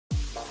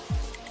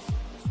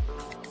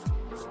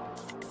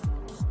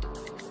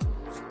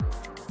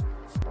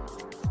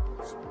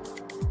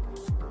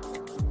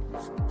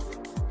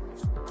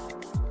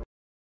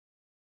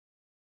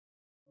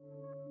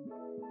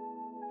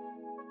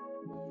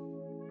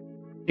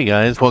Hey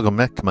guys, welcome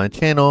back to my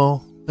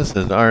channel. This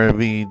is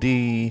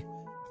RVD,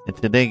 and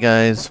today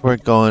guys, we're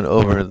going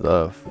over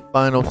the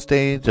final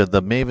stage of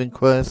the Maven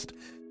quest.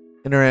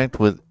 Interact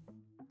with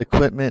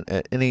equipment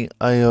at any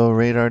IO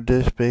radar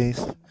dish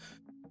base.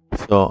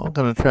 So I'm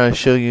going to try to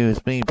show you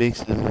as many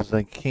bases as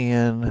I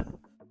can.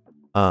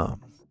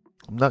 I'm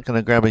not going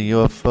to grab a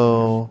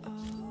UFO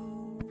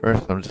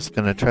first. I'm just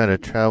going to try to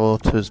travel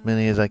to as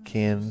many as I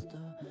can.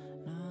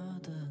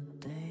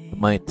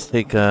 Might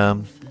take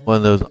one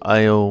of those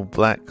IO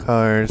black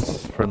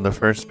cars from the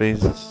first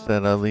base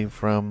that I leave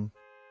from.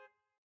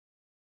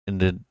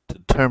 And to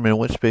determine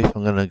which base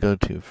I'm going to go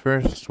to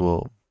first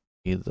will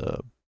be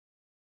the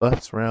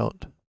bus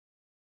route.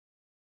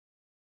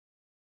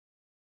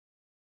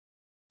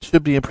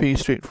 Should be a pretty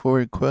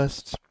straightforward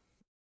quest.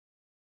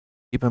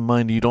 Keep in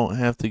mind you don't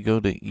have to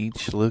go to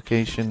each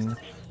location,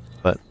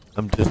 but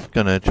I'm just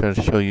going to try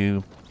to show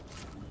you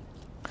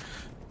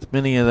as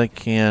many as I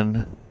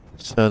can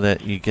so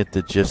that you get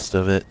the gist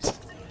of it.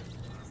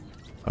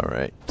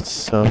 Alright,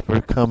 so if we're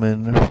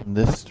coming from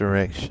this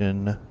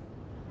direction,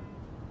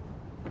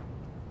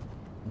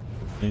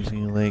 Lazy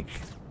Lake,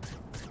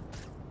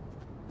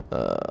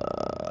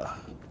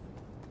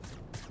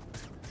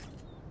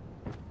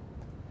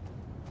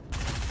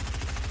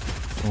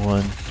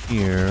 one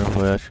here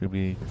will actually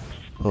be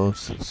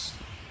closest.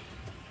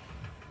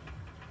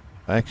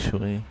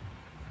 Actually,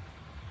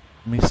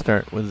 let me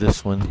start with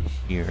this one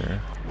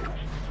here.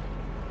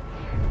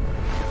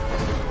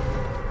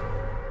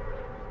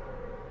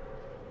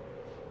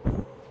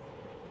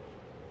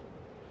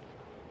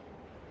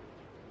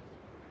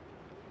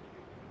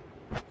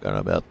 Forgot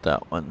about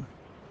that one.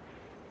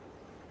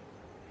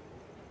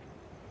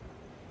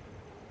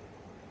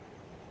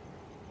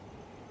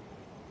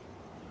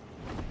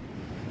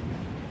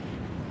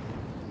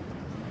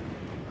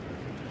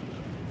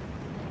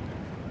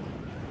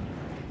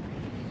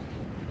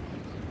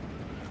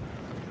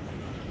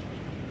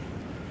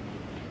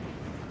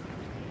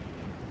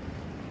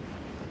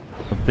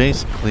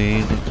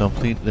 Basically, to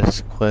complete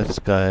this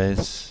quest,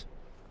 guys,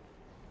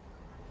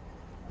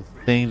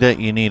 the thing that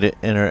you need to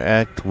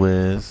interact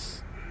with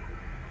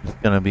is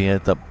going to be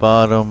at the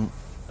bottom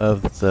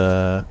of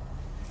the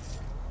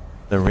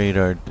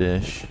radar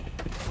dish.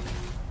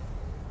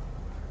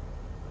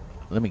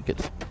 Let me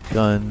get some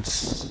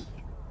guns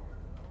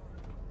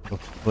real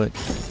quick.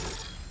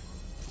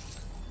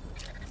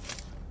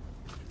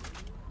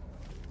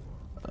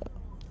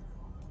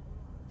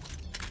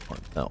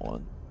 Want that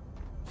one.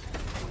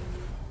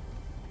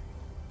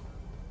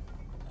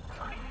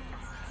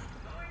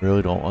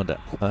 Really don't want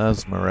that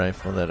plasma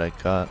rifle that I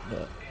got,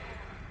 but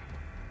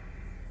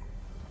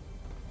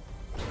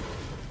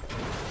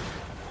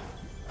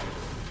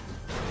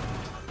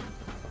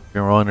if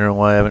you're wondering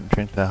why I haven't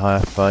drank the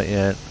half fight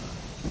yet,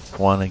 just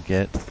want to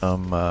get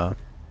some,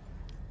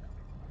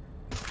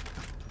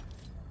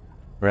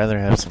 rather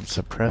have some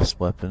suppressed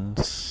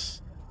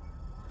weapons.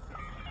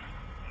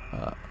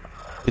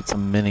 Get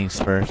some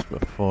minis first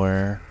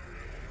before.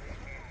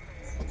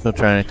 Still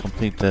trying to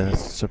complete the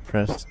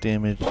suppressed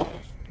damage.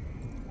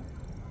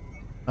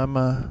 I'm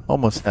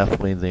almost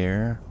halfway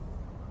there.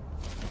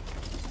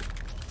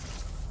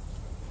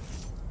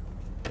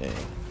 Okay.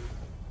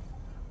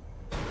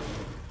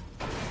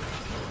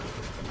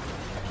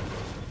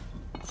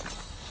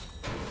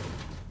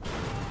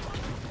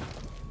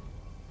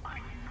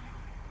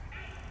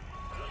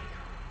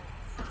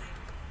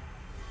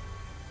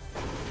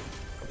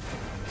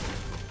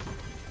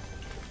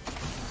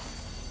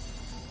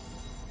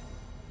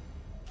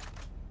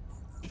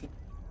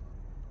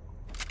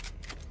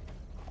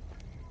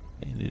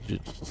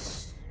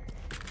 Just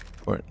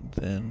important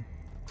then.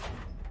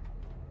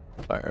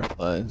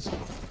 Fireflies.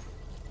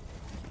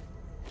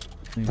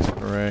 At least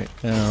for right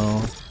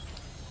now.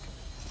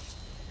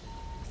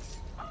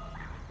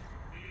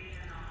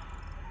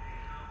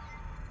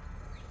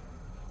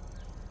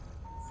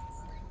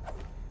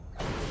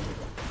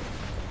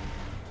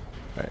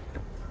 Alright.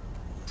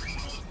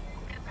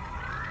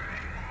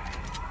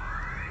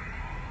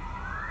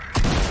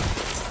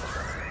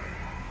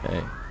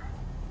 Okay.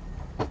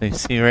 You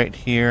see right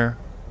here?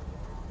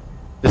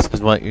 This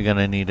is what you're going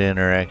to need to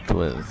interact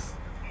with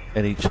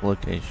at each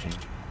location.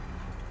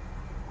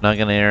 I'm not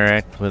going to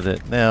interact with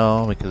it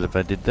now, because if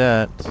I did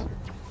that,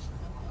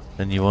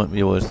 then you won't be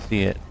able to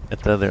see it at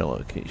the other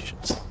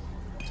locations.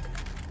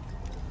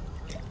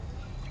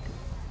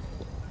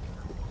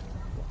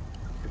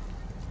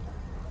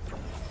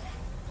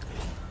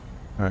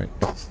 Alright,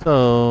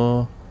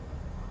 so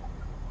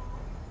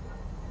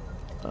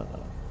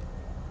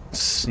let's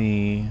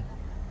see.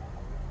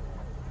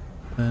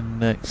 The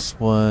next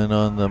one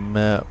on the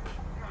map.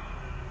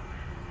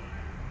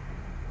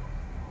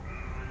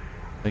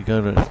 If I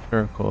go to a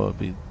circle, it'll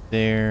be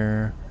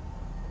there.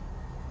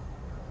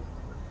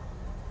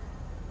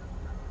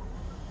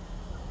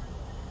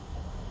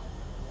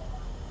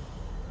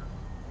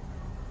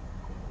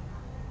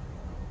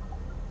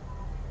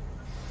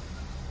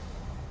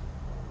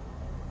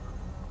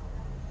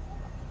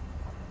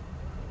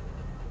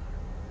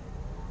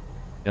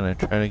 Gonna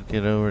try to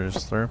get over to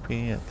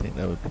Slurpee. I think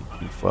that would be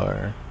too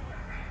far.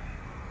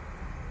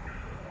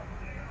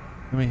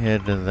 Let me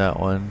head to that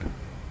one.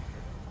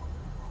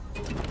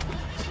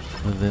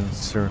 Within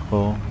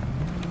circle.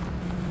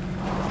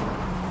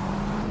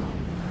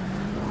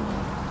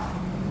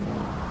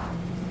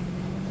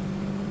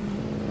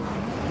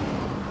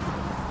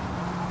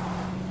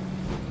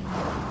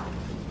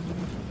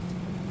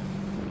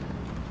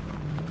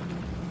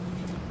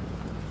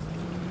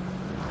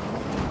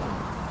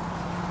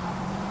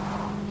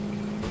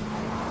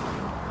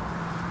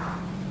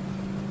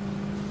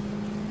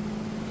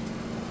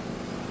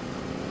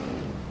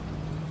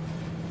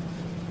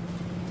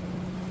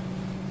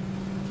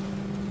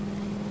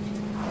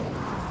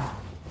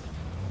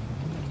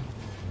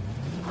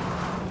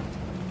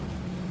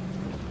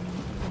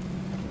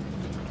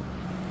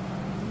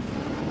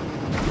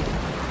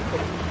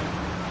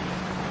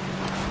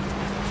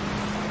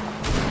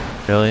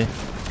 Really?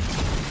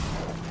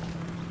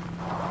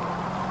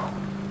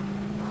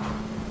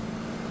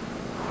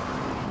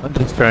 I'm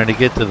just trying to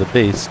get to the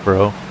base,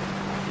 bro.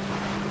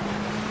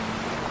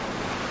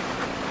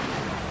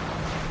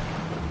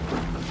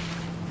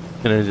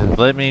 Gonna just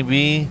let me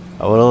be?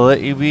 I would've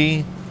let you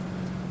be.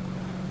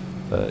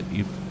 But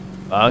you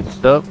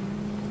boxed up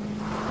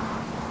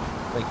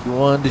like you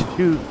wanted to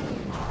shoot.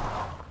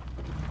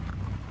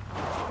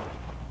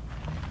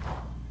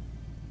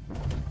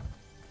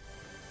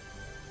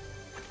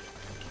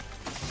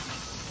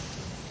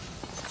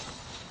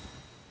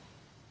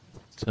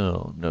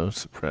 Still no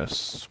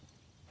suppress.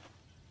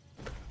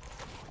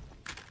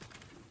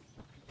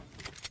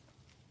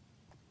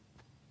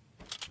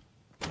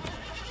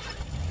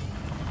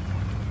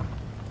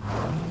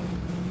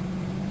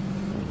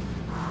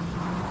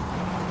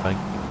 If I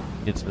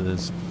can get to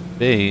this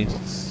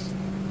base.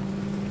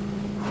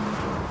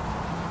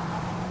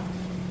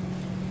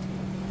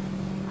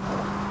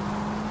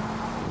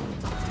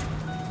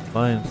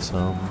 Find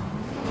some.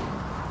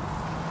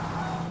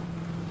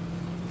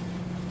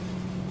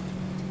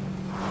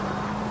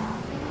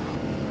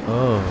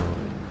 Oh,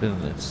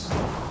 goodness.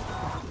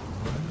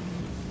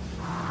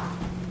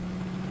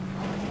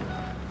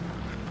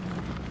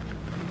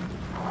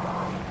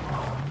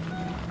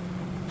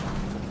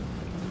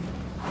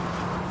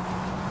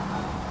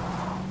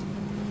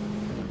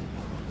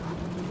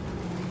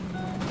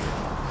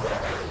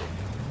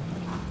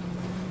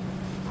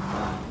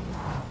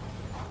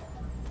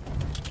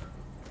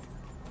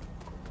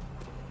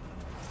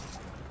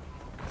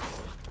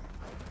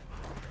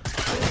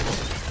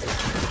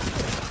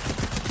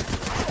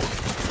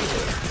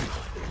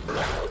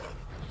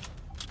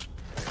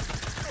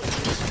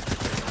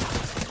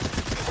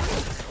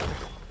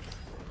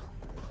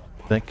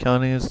 That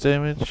counting as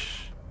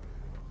damage?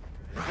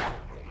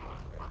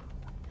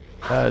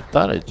 I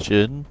thought it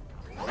should.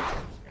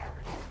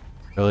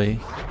 Really?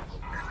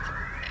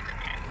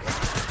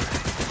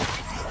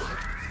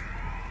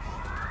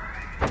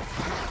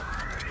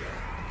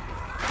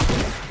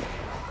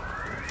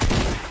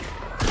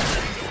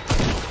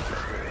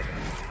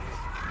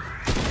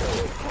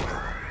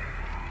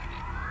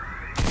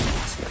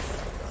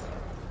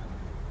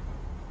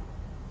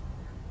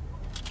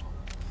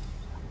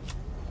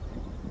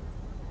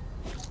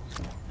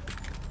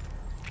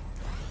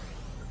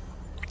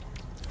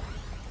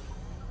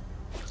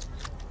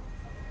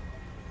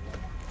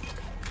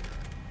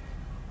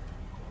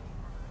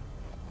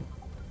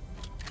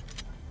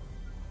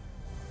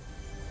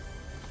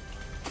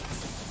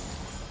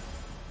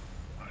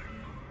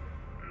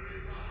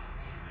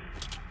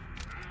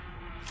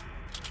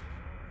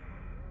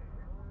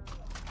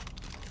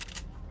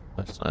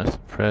 That's not a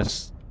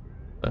suppressed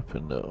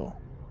weapon though.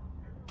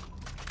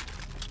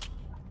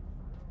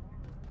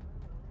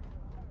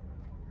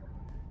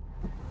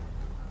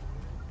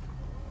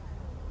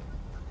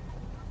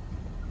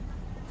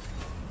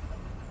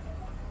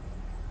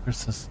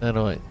 Where's the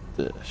satellite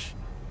dish?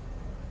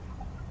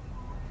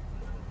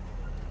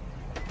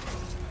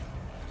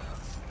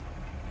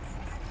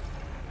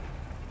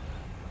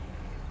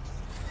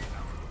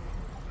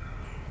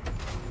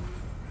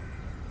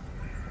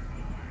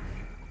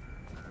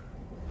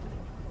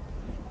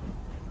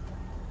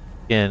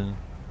 Again,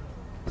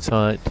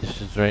 satellite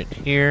dish is right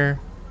here.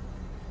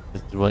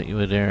 This is what you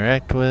would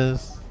interact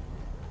with.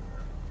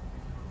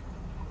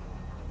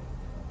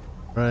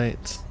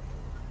 Right.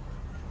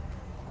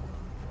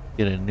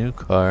 Get a new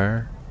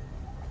car.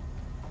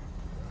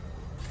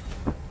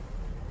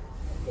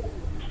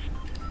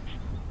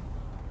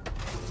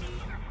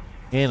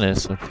 And a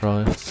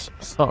surprise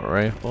assault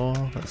rifle.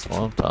 That's what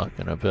I'm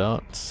talking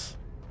about.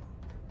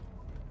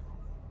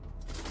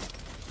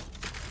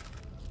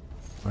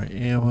 More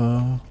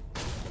ammo.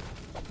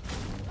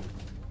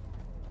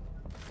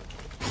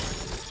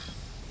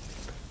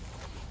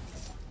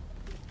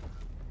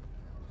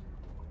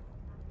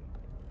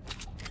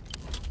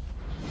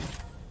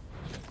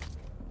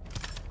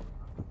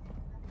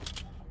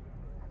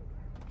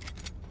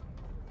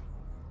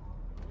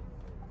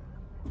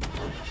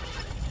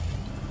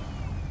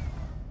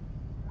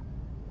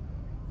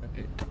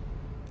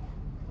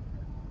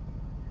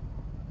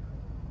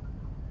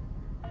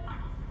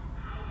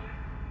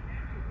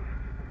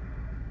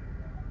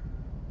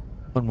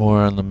 One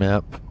more on the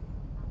map.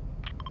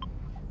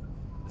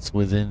 It's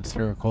within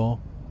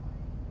circle.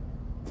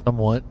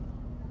 Somewhat.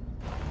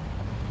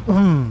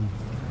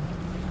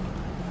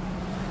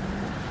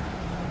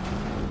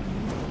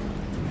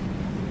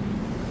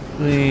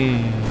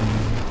 Whee.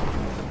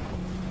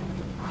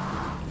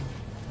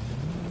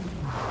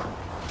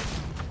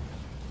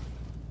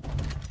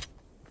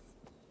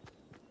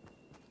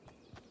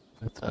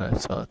 I thought I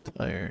saw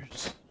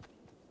tires.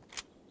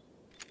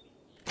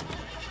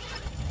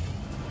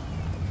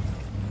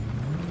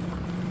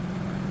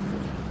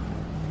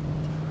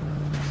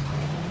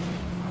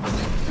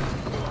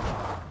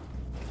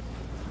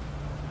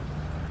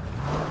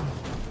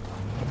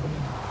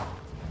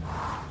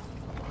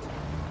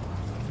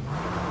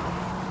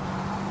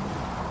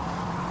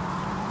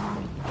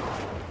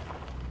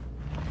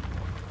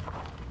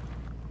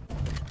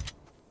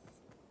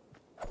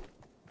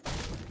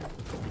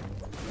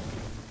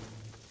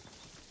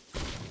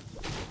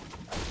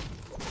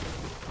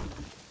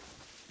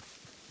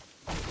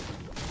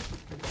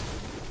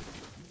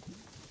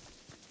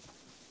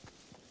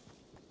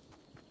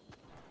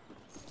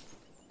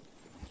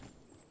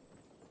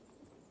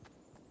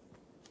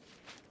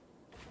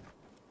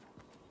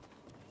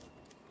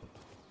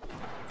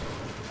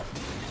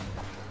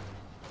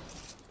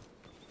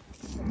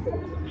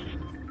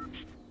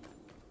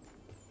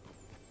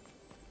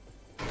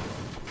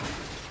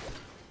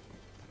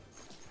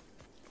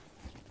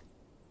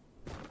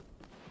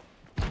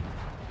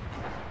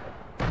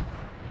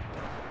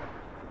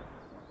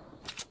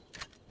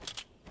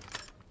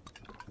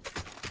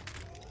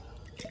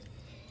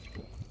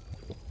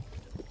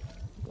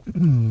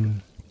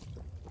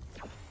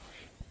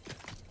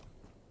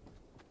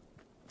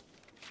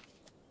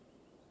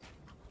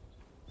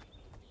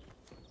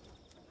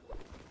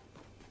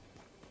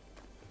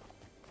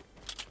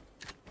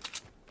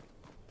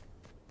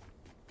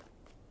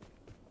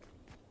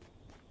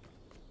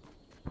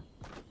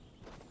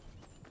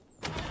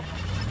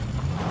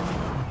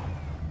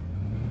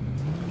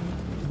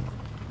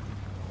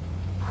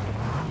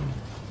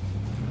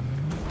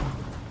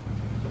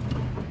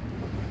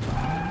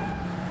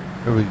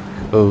 Here we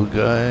go,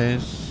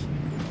 guys.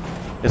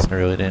 Guess I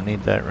really didn't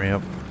need that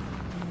ramp.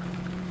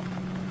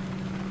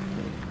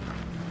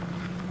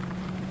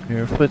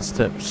 Here are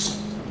footsteps.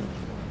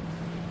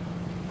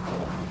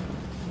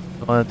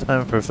 A lot of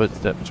time for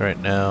footsteps right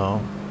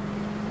now.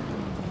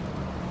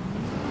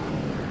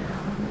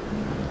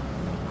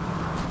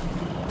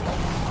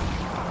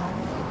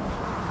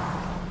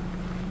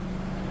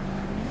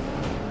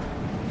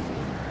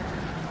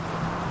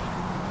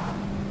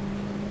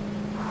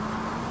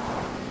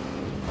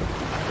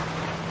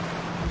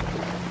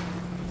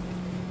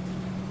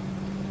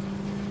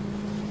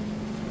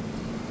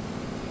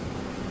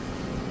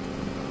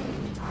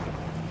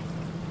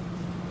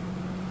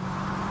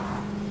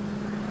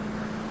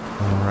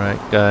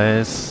 Alright,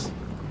 guys.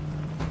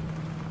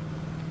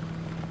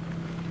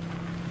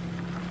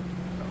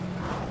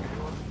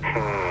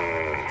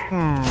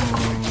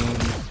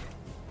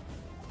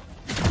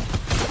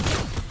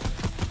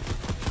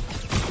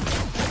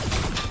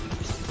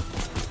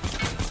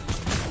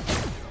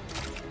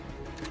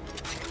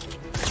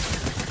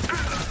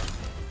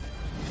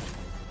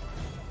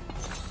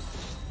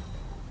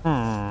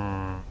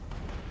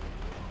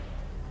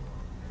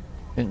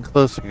 Getting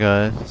closer,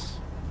 guys.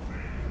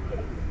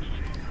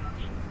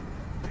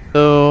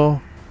 So,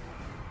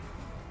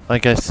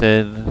 like I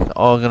said, it's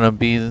all gonna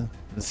be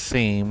the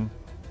same.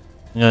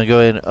 I'm gonna go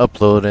ahead and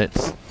upload it.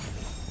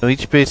 So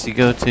each base you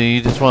go to,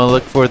 you just want to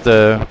look for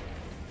the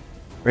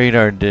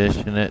radar dish,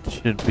 and it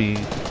should be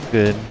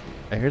good.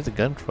 I hear the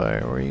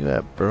gunfire. Where you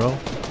at, bro?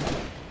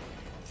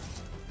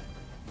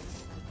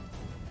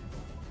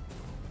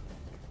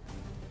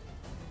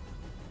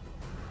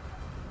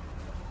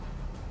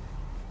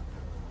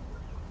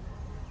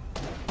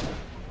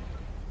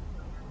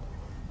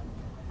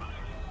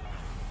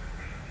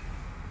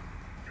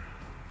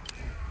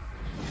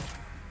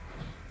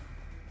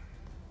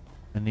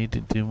 I need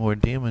to do more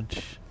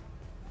damage.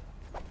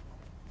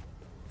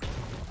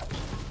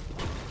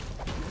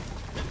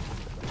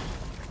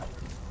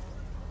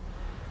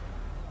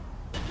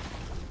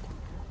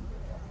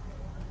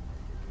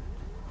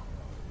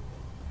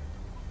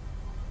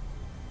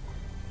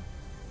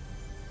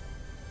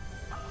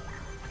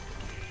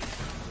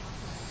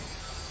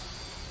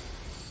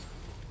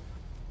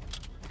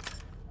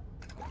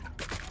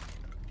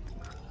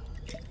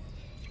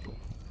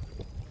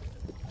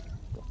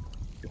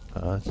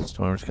 The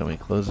storm's gonna be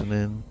closing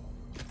in.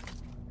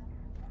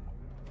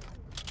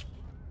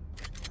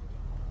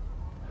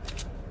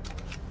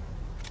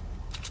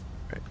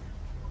 Right.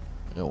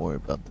 Don't worry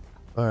about the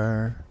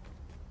fire.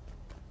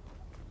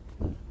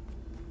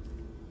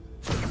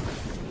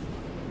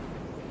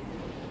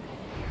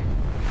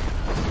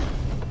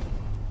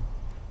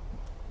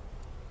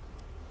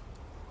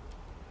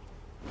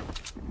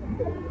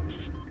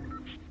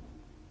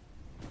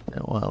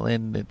 Don't want to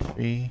land in the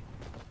tree.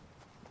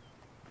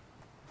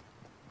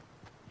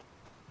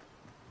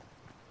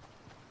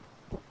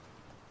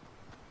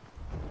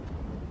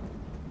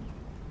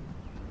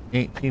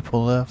 8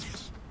 people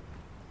left.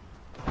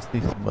 I see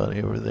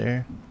somebody over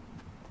there.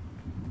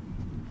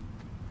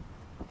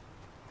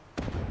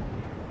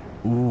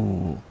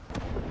 Ooh.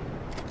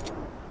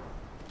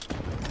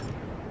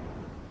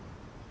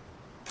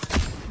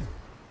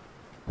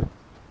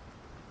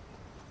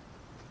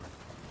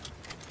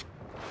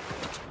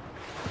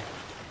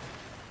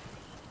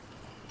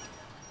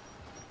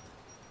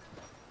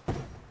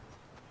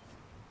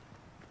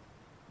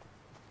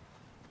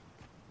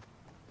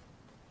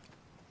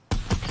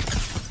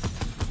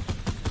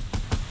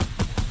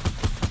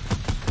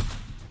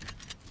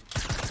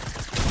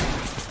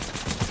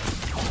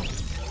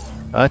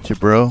 Gotcha,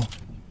 bro.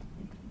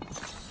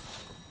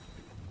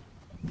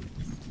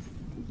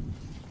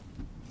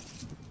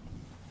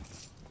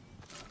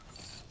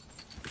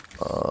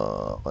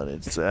 What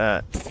is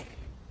that?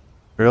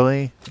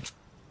 Really?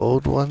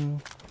 Old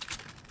one?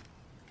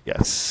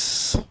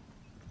 Yes.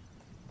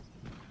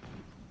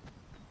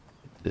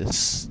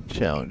 This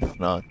challenge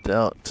knocked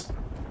out.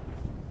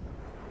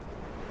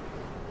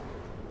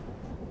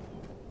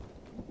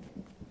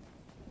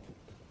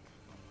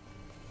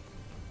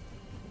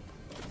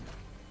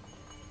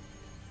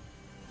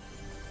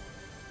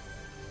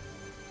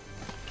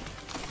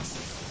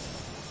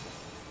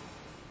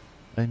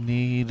 I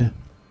need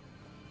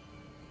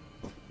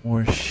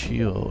more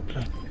shield.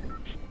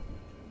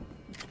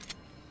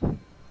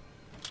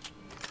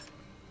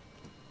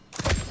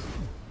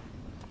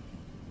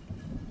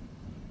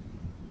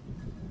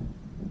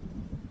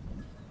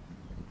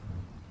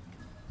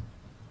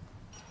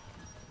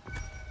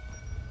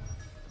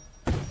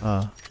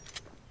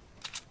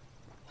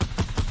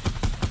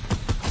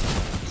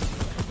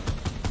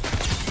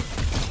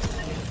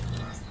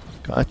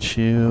 Got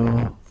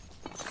you.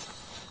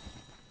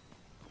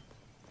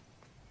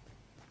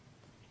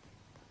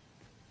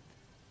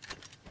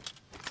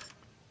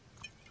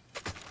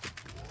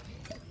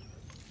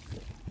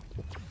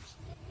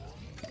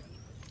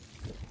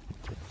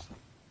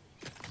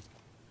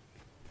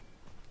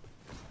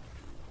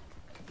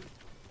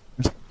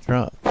 Where's the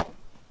drop?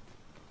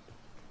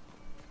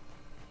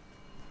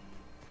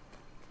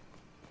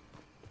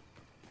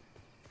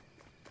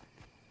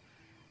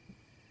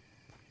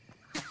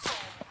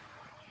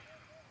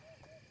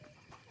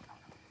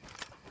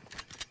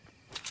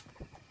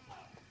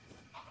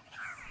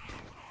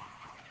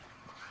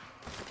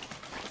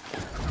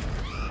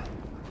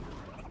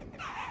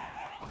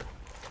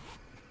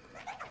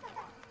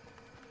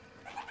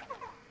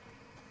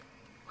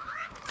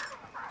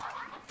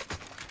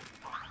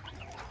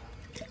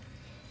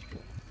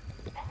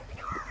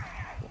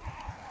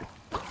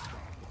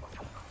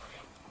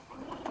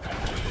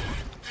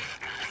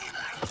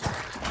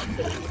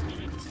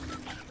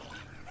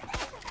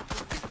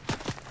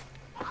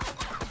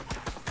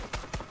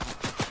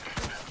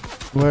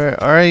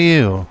 Where are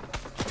you?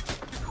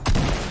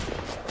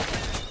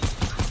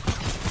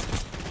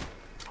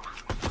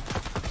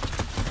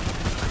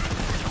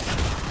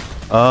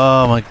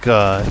 Oh my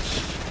gosh.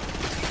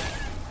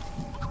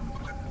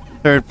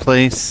 Third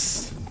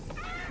place.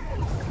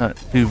 Not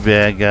too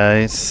bad,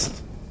 guys.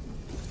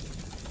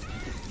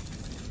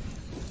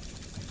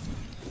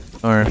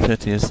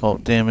 150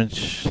 assault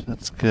damage.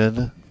 That's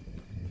good.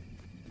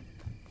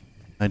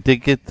 I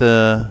did get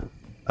the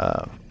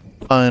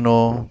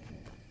final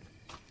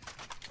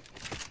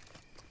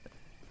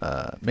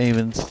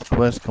Maven's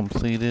quest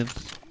completed,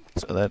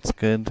 so that's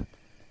good.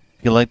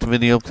 If you liked the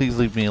video, please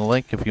leave me a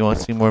like. If you want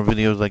to see more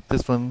videos like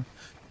this one,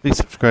 please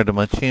subscribe to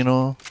my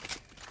channel.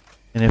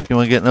 And if you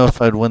want to get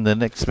notified when the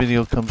next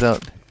video comes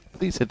out,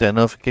 please hit that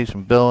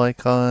notification bell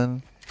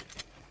icon.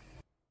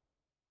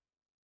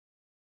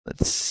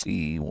 Let's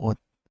see what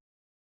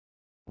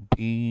will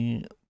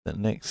be the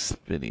next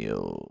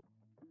video.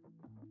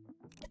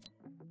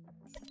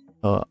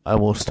 I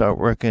will start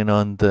working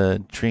on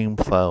the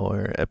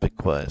Dreamflower Epic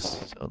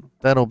Quest. So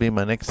that'll be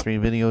my next 3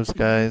 videos,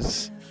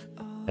 guys.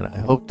 And I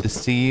hope to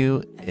see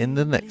you in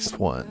the next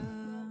one.